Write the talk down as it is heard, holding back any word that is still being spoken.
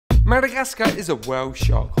Madagascar is a whale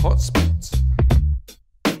shark hotspot.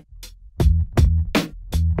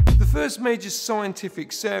 The first major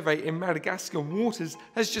scientific survey in Madagascar waters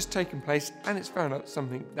has just taken place, and it's found out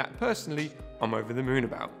something that personally I'm over the moon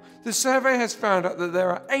about. The survey has found out that there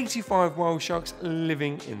are 85 whale sharks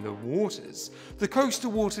living in the waters. The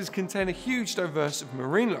coastal waters contain a huge diversity of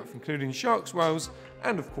marine life, including sharks, whales,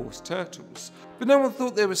 and of course turtles. But no one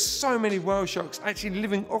thought there were so many whale sharks actually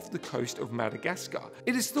living off the coast of Madagascar.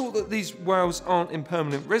 It is thought that these whales aren't in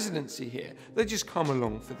permanent residency here, they just come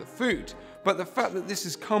along for the food. But the fact that this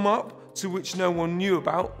has come up, to which no one knew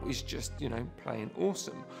about, is just, plain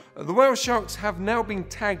awesome. The whale sharks have now been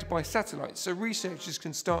tagged by satellites, so researchers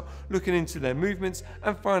can start looking into their movements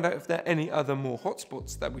and find out if there are any other more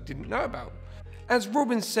hotspots that we didn't know about. As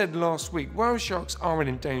Robyn said last week, whale sharks are an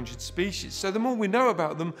endangered species, so the more we know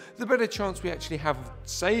about them, the better chance we actually have of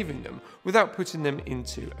saving them without putting them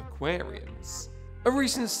into aquariums. A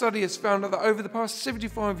recent study has found out that over the past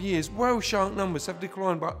 75 years, whale shark numbers have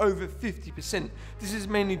declined by over 50%. This is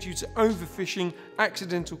mainly due to overfishing,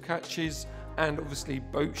 accidental catches, and obviously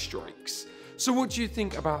boat strikes. So what do you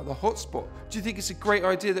think about the hotspot? Do you think it's a great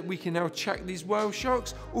idea that we can now track these whale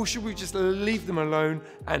sharks, or should we just leave them alone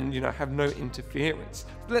and have no interference?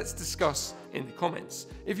 Let's discuss in the comments.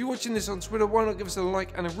 If you're watching this on Twitter, why not give us a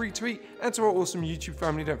like and a retweet? And to our awesome YouTube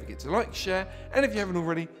family, don't forget to like, share, and if you haven't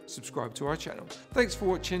already, subscribe to our channel. Thanks for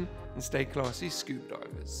watching, and stay classy, scuba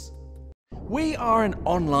divers. We are an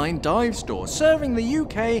online dive store serving the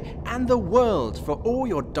UK and the world for all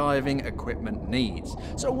your diving equipment needs.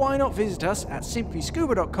 So why not visit us at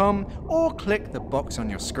simplyscuba.com or click the box on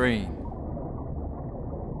your screen.